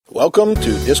Welcome to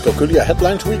Dyscalculia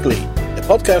Headlines Weekly, a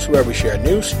podcast where we share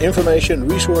news, information,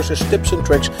 resources, tips and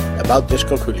tricks about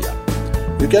dyscalculia.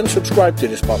 You can subscribe to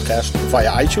this podcast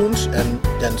via iTunes and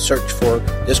then search for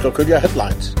Dyscalculia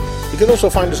Headlines. You can also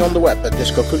find us on the web at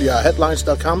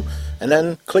dyscalculiaheadlines.com and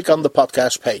then click on the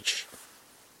podcast page.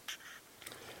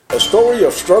 A story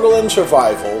of struggle and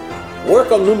survival,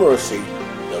 work on numeracy,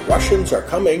 the Russians are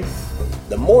coming,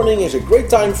 the morning is a great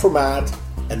time for math,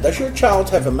 and does your child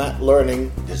have a math learning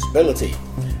disability?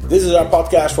 This is our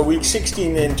podcast for week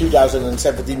 16 in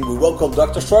 2017. We welcome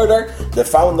Dr. Schroeder, the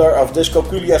founder of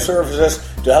Dyscalculia Services,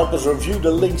 to help us review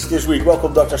the links this week.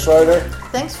 Welcome, Dr. Schroeder.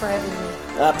 Thanks for having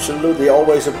me. Absolutely,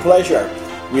 always a pleasure.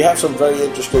 We have some very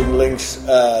interesting links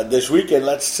this week, and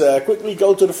let's quickly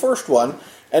go to the first one.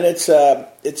 And it's a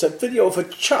video of a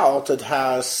child that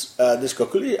has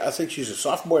dyscalculia. I think she's a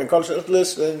sophomore in college. Let's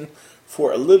listen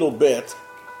for a little bit.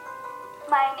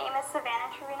 My name is Savannah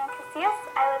Trevino Casillas.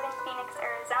 I live in Phoenix,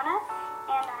 Arizona,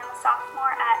 and I'm a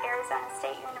sophomore at Arizona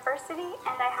State University,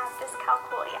 and I have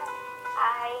dyscalculia.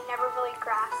 I never really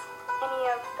grasped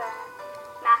any of the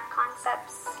math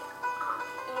concepts,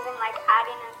 even like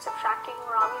adding and subtracting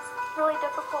were always really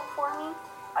difficult for me.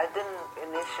 I didn't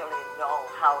initially know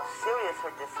how serious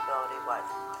her disability was.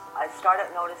 I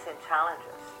started noticing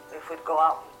challenges. If we'd go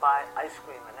out and buy ice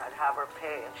cream and I'd have her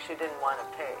pay and she didn't want to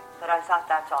pay. But I thought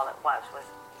that's all it was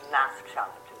math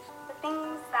challenges. The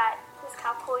things that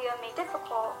dyscalculia made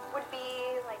difficult would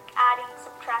be like adding,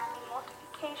 subtracting,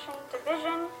 multiplication,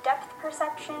 division, depth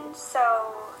perception,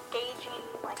 so gauging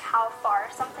like how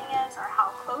far something is or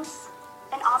how close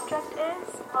an object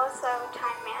is. Also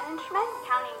time management,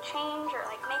 counting change or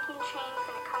like making change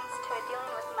when it comes to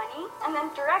dealing with money. And then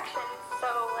directions,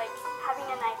 so like having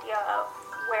an idea of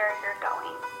where you're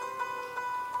going.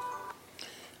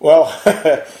 Well,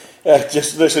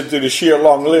 just listen to the sheer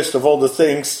long list of all the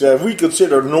things we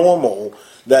consider normal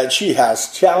that she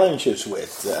has challenges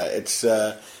with.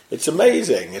 It's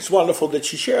amazing. It's wonderful that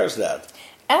she shares that.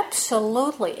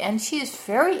 Absolutely, and she is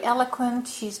very eloquent.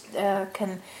 She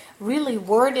can really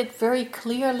word it very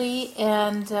clearly.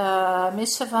 And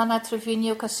Miss Savannah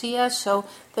Trevino Casillas, so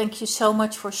thank you so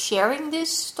much for sharing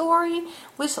this story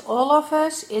with all of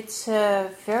us. It's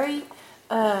very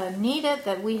needed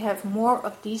that we have more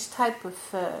of these type of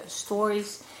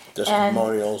stories.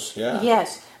 Testimonials, yeah.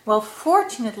 Yes. Well,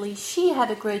 fortunately, she had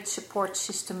a great support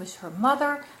system with her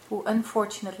mother, who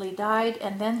unfortunately died,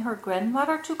 and then her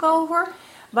grandmother took over.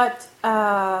 But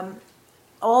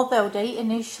although they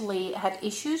initially had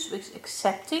issues with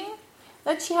accepting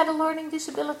that she had a learning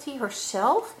disability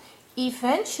herself,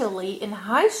 eventually in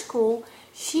high school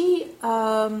she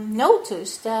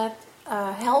noticed that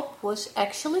help was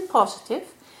actually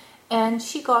positive, and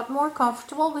she got more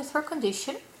comfortable with her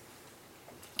condition.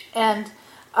 And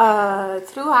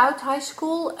throughout high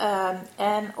school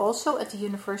and also at the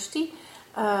university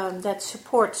that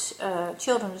supports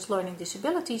children with learning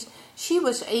disabilities, she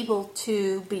was able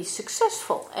to be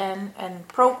successful and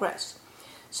progress.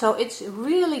 So it's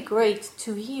really great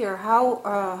to hear how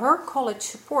her college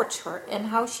supports her and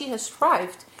how she has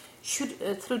thrived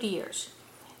through the years.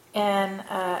 And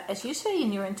as you say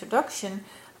in your introduction,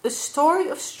 a story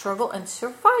of struggle and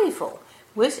survival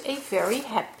with a very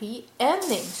happy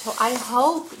ending. So I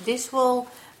hope this will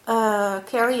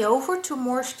carry over to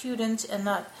more students and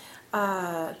not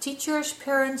teachers,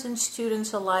 parents, and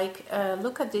students alike.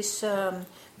 Look at this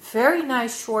very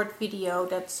nice short video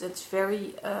that's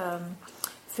very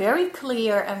very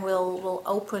clear and will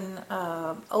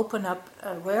open up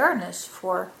awareness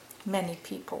for many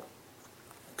people.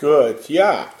 Good,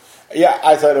 yeah.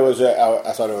 I thought it was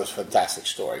a fantastic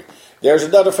story. There's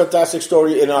another fantastic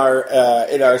story in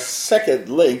our second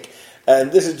link,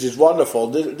 and this is just wonderful.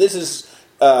 This is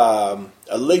a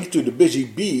link to the Busy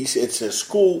Bees. It's a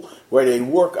school where they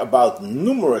work about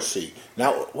numeracy.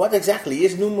 Now, what exactly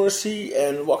is numeracy,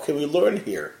 and what can we learn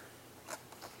here?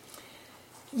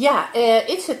 Yeah,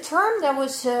 it's a term that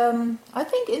was, I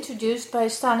think, introduced by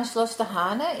Stanislas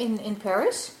Dehaene in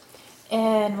Paris,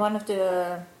 and one of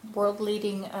the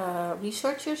world-leading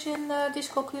researchers in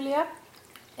dyscalculia.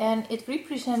 And it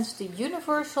represents the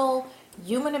universal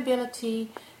human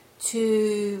ability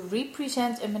to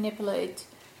represent and manipulate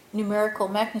numerical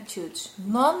magnitudes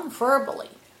non-verbally.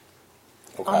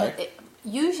 Okay.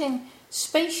 Using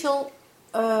spatial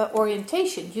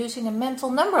orientation, using a mental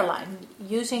number line,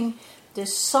 using the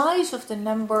size of the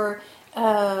number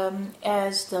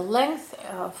as the length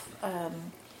of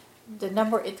the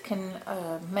number it can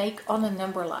make on a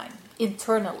number line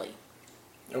internally.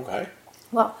 Okay.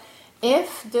 Well,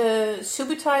 if the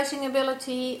subitizing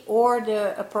ability or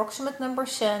the approximate number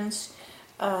sense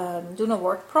do not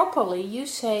work properly, you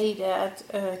say that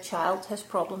a child has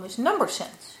problem with number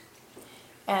sense.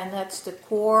 And that's the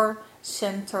core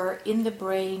center in the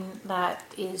brain that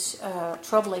is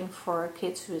troubling for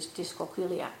kids with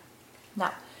dyscalculia.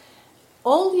 Now,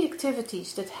 all the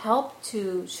activities that help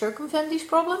to circumvent these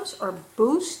problems or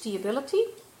boost the ability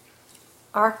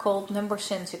are called number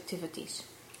sense activities.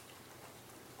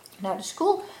 Now, the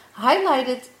school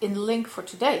highlighted in the link for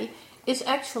today is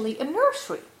actually a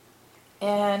nursery.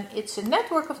 And it's a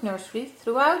network of nurseries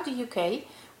throughout the UK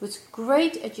with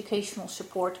great educational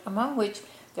support, among which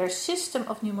there's a system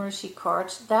of numeracy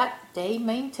cards that they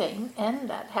maintain and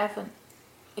that have an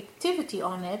activity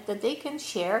on it that they can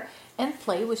share and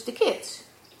play with the kids.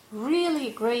 Really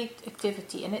a great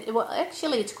activity. And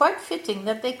it's quite fitting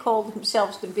that they call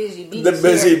themselves the Busy Bees. The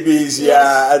Busy Bees, yeah.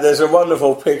 Yes. And there's a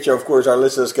wonderful picture, of course, our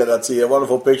listeners cannot see, a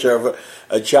wonderful picture of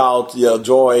a child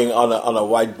drawing on a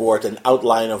whiteboard an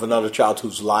outline of another child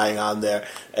who's lying on there.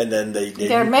 And then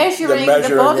they're measuring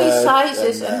the body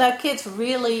sizes, and the kids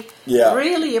really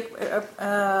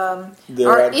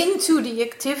are into the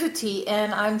activity,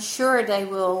 and I'm sure they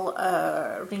will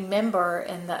remember,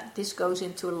 and that this goes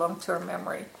into a long-term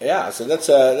memory. Yeah, so that's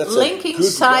linking a good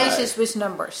sizes drive. with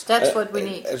numbers. That's what we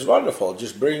need. It's wonderful.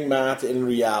 Just bring math in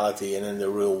reality and in the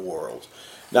real world.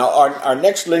 Now, our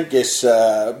next link is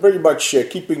pretty much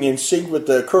keeping in sync with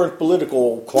the current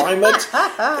political climate.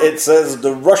 It says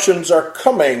the Russians are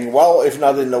coming. Well, if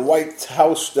not in the White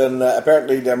House, then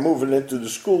apparently they're moving into the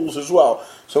schools as well.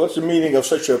 So what's the meaning of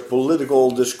such a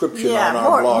political description on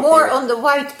our blog? More on the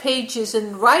white pages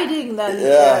and writing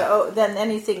than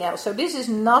anything else. So this is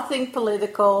nothing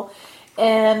political,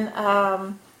 and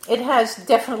it has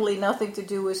definitely nothing to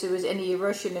do with any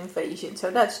Russian invasion.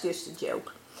 So that's just a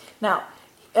joke. Now,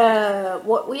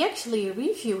 what we actually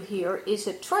review here is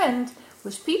a trend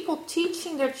with people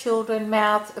teaching their children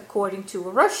math according to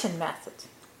a Russian method.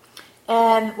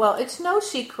 And, well, it's no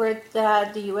secret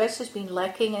that the US has been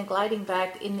lacking and gliding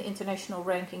back in the international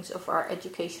rankings of our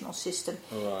educational system.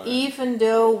 Right. Even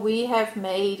though we have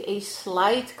made a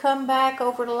slight comeback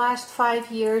over the last 5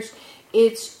 years,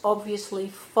 it's obviously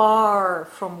far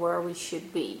from where we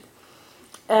should be.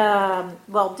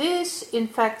 Well, this, in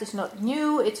fact, is not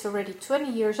new. It's already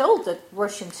 20 years old, the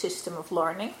Russian system of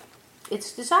learning.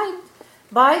 It's designed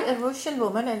by a Russian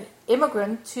woman, an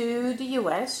immigrant to the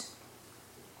US.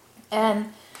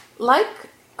 And like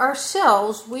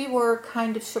ourselves, we were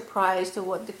kind of surprised at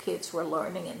what the kids were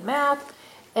learning in math.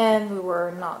 And we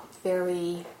were not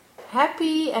very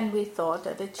happy, and we thought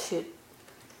that it should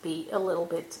be a little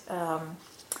bit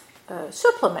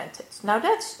supplemented. Now,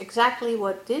 that's exactly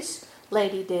what this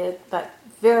lady did, but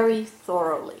very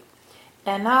thoroughly.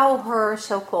 And now her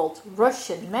so-called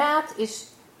Russian math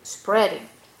is spreading.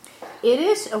 It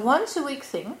is a once-a-week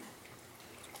thing.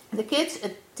 The kids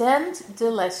attend the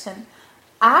lesson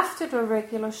after the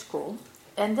regular school,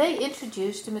 and they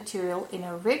introduce the material in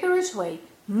a rigorous way,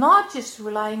 not just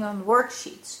relying on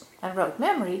worksheets and rote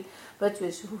memory, but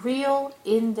with real,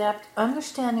 in-depth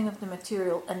understanding of the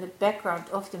material and the background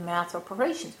of the math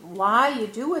operations. Why you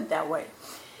do it that way.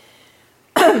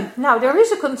 Now, there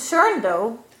is a concern,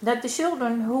 though, that the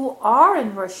children who are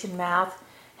in Russian math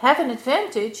have an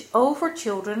advantage over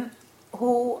children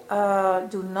who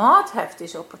do not have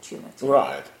this opportunity.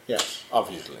 Right, yes,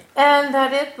 obviously. And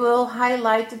that it will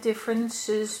highlight the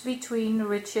differences between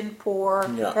rich and poor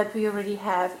that we already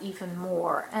have even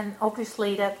more. And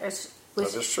obviously that is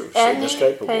true.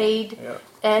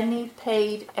 Any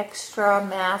paid extra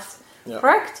math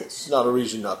practice. It's not a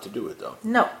reason not to do it, though.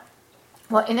 No.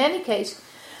 Well, in any case,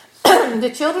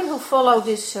 the children who follow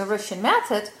this Russian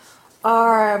method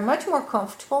are much more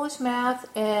comfortable with math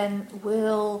and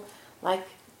will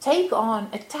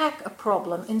attack a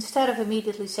problem instead of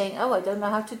immediately saying, oh, I don't know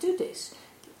how to do this.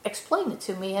 Explain it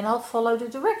to me and I'll follow the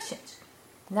directions.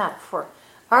 Now, for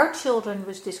our children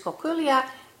with dyscalculia,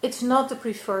 it's not the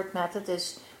preferred method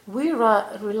as we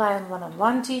rely on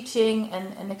one-on-one teaching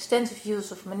and an extensive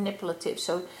use of manipulative.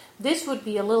 So this would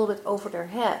be a little bit over their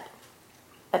head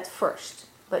at first.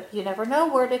 But you never know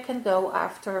where they can go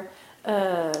after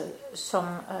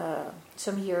some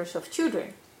years of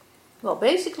tutoring. Well,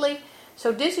 basically,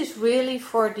 so this is really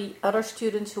for the other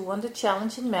students who want a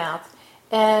challenge in math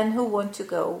and who want to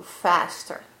go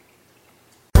faster.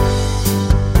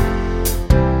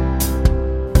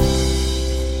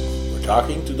 We're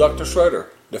talking to Dr.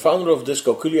 Schroeder, the founder of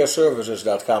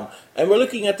dyscalculiaservices.com, and we're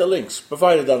looking at the links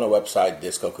provided on our website,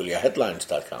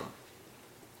 dyscalculiaheadlines.com.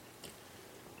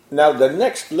 Now, the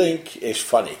next link is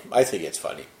funny. I think it's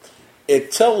funny.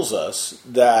 It tells us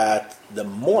that the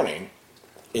morning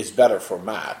is better for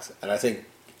math, and I think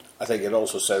I think it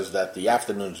also says that the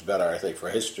afternoon is better, I think, for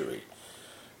history.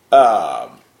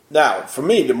 Now, for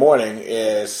me, the morning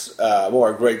is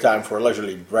more a great time for a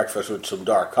leisurely breakfast with some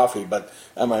dark coffee, but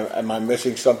am I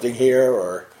missing something here,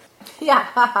 or?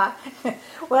 Yeah,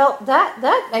 well,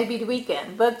 that may be the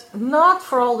weekend, but not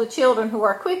for all the children who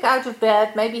are quick out of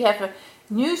bed, maybe have a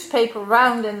newspaper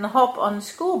round and hop on the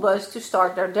school bus to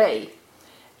start their day.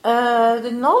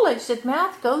 The knowledge that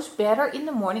math goes better in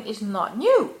the morning is not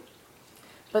new,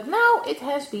 but now it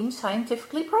has been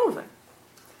scientifically proven,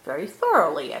 very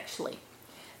thoroughly actually.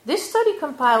 This study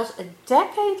compiles a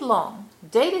decade-long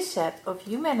data set of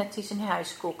humanities in high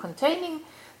school containing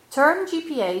term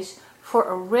GPAs for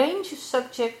a range of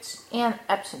subjects and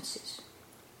absences.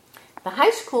 The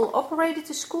high school operated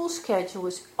the school schedule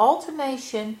with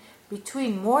alternation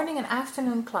between morning and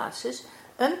afternoon classes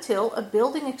until a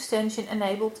building extension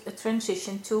enabled a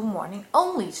transition to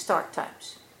morning-only start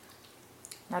times.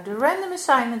 Now, the random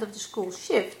assignment of the school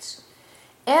shifts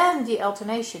and the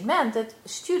alternation meant that a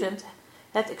student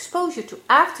had exposure to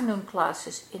afternoon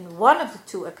classes in one of the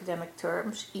two academic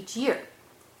terms each year.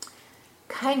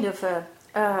 Kind of a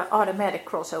automatic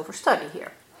crossover study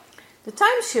here. The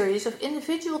time series of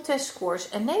individual test scores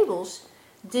enables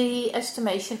the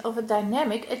estimation of a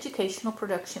dynamic educational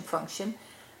production function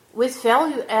with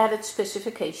value-added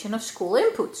specification of school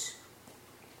inputs,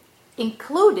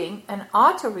 including an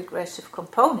autoregressive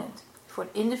component for an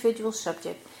individual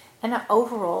subject and an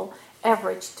overall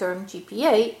average term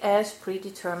GPA as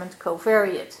predetermined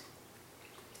covariate.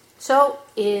 So,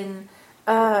 in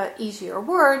easier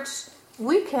words,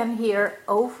 we can here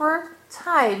over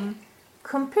time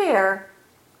compare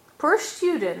per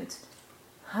student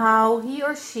how he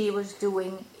or she was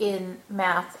doing in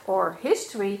math or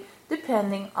history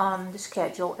depending on the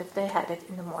schedule, if they had it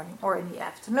in the morning or in the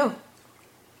afternoon.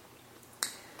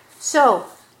 So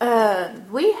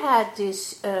we had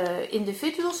this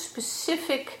individual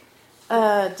specific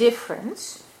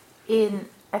difference in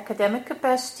academic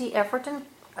capacity, effort, and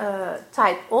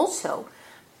type also.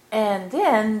 And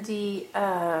then the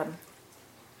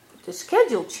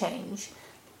schedule change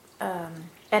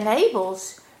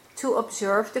enables to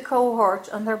observe the cohorts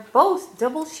under both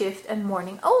double shift and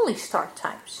morning only start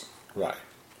times. Right.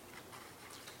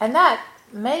 And that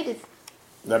made it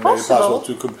That possible made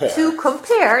it possible to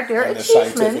compare their in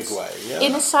achievements a scientific way, yeah.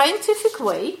 in a scientific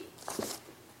way,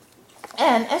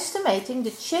 and estimating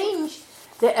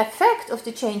the effect of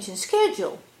the change in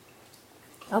schedule.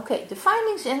 Okay, the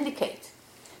findings indicate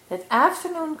that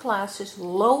afternoon classes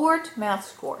lowered math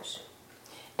scores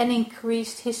and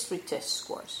increased history test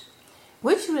scores,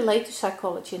 which relate to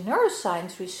psychology and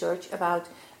neuroscience research about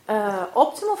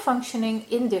optimal functioning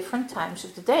in different times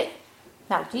of the day.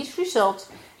 Now, these results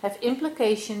have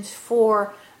implications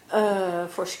for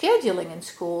scheduling in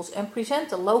schools and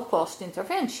present a low-cost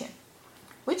intervention,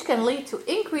 which can lead to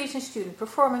increase in student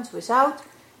performance without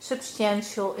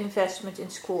substantial investment in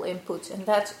school inputs, and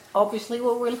that's obviously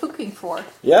what we're looking for.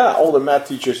 Yeah, all the math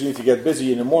teachers need to get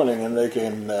busy in the morning and they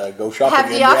can go shopping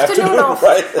Have in the afternoon off,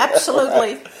 right?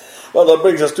 Absolutely. Well, that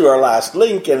brings us to our last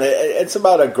link, and it's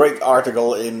about a great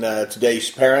article in today's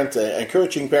Parent,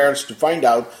 encouraging parents to find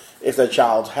out if their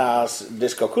child has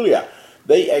dyscalculia.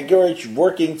 They encourage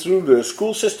working through the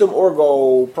school system or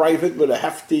go private with a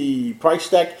hefty price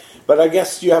tag, but I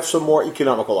guess you have some more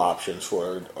economical options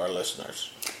for our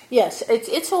listeners. Yes,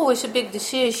 it's always a big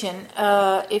decision.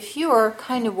 If you're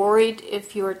kind of worried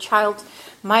if your child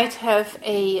might have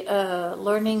a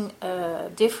learning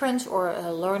difference or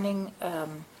a learning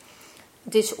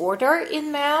disorder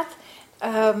in math,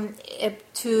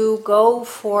 to go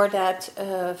for that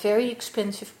very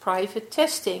expensive private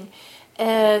testing.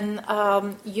 And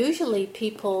usually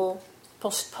people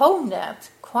postpone that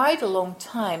quite a long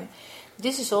time.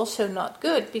 This is also not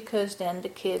good because then the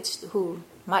kids who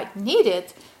might need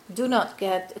it do not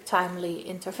get a timely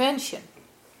intervention.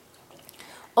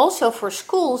 Also for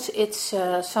schools, it's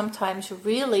sometimes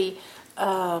really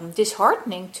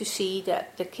disheartening to see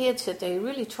that the kids that they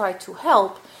really try to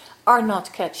help are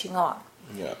not catching on.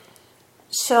 Yeah.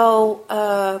 So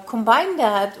combine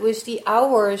that with the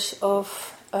hours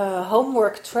of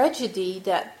homework tragedy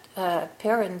that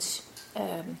parents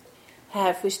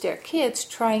have with their kids,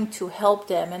 trying to help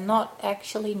them and not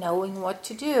actually knowing what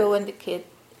to do, and the kid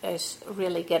is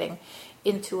really getting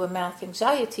into a math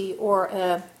anxiety or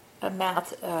a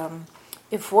math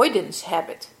avoidance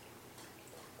habit.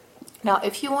 Now,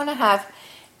 if you want to have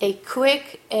a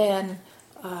quick and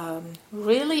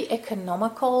really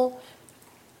economical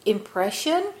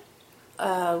impression,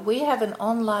 we have an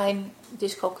online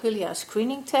dyscalculia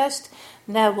screening test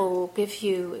that will give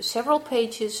you several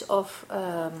pages of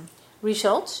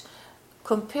results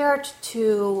compared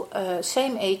to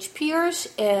same age peers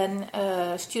and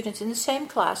students in the same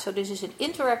class. So this is an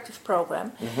interactive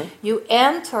program. You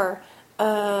enter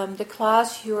the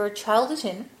class your child is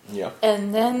in,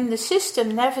 and then the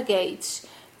system navigates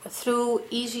through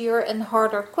easier and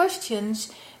harder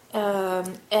questions,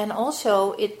 and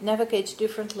also it navigates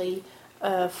differently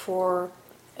for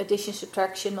addition,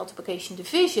 subtraction, multiplication,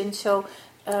 division. So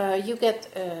you get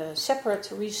a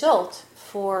separate result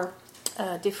for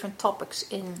different topics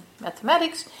in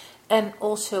mathematics, and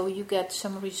also you get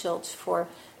some results for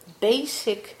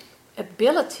basic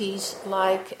abilities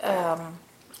like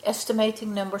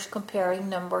estimating numbers, comparing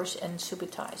numbers, and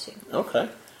subitizing. Okay.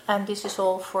 And this is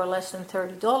all for less than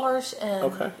 $30,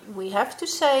 and we have to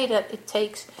say that it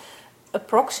takes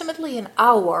approximately an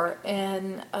hour,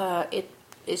 and it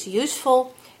is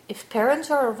useful if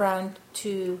parents are around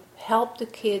to help the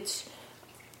kids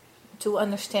to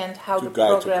understand how the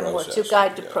program works, to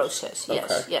guide the process.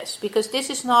 Yes, because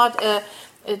this is not a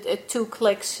 2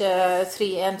 clicks,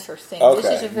 3 answer thing. Okay.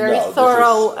 This is a very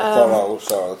thorough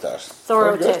test.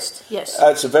 Thorough test, yes.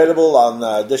 It's available on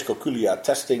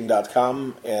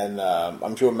dyscalculiatesting.com, and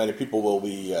I'm sure many people will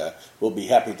be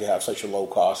happy to have such a low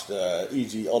cost,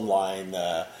 easy online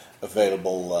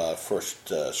available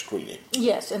first screening.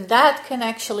 Yes, and that can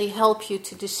actually help you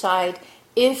to decide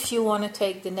if you want to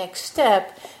take the next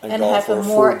step and have a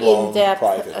more in-depth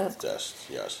private test.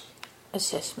 Yes.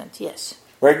 Assessment. Yes.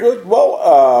 Very good. Well,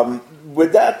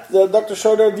 with that, Dr.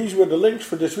 Schroeder, these were the links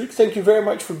for this week. Thank you very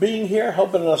much for being here,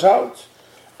 helping us out.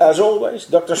 As always,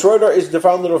 Dr. Schroeder is the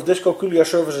founder of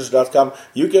dyscalculiaservices.com.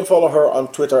 You can follow her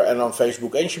on Twitter and on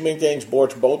Facebook, and she maintains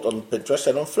boards both on Pinterest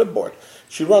and on Flipboard.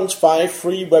 She runs 5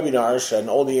 free webinars, and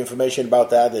all the information about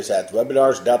that is at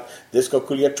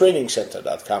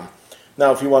webinars.dyscalculiatrainingcenter.com.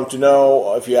 Now, if you want to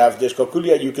know if you have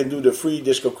Dyscalculia, you can do the free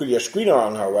Dyscalculia screener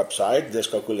on our website,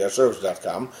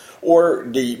 dyscalculiaservice.com, or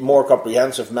the more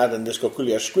comprehensive Math and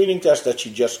Dyscalculia screening test that she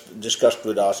just discussed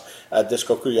with us at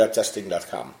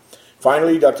dyscalculiatesting.com.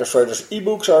 Finally, Dr. Schroeder's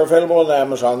ebooks are available on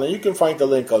Amazon, and you can find the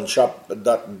link on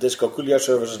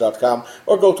shop.dyscalculiaservices.com,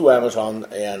 or go to Amazon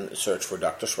and search for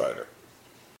Dr. Schroeder.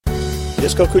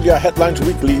 Dyscalculia Headlines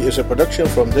Weekly is a production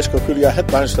from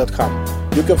dyscalculiaheadlines.com.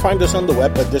 You can find us on the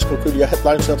web at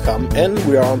dyscalculiaheadlines.com, and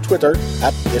we are on Twitter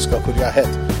at dyscalculiahead.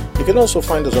 You can also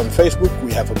find us on Facebook.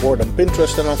 We have a board on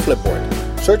Pinterest and on Flipboard.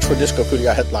 Search for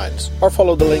Dyscalculia Headlines or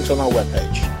follow the links on our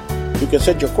webpage. You can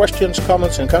send your questions,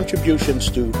 comments, and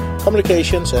contributions to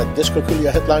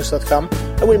communications@dyscalculiaheadlines.com,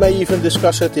 and we may even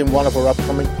discuss it in one of our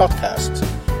upcoming podcasts.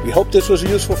 We hope this was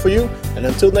useful for you, and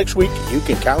until next week, you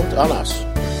can count on us.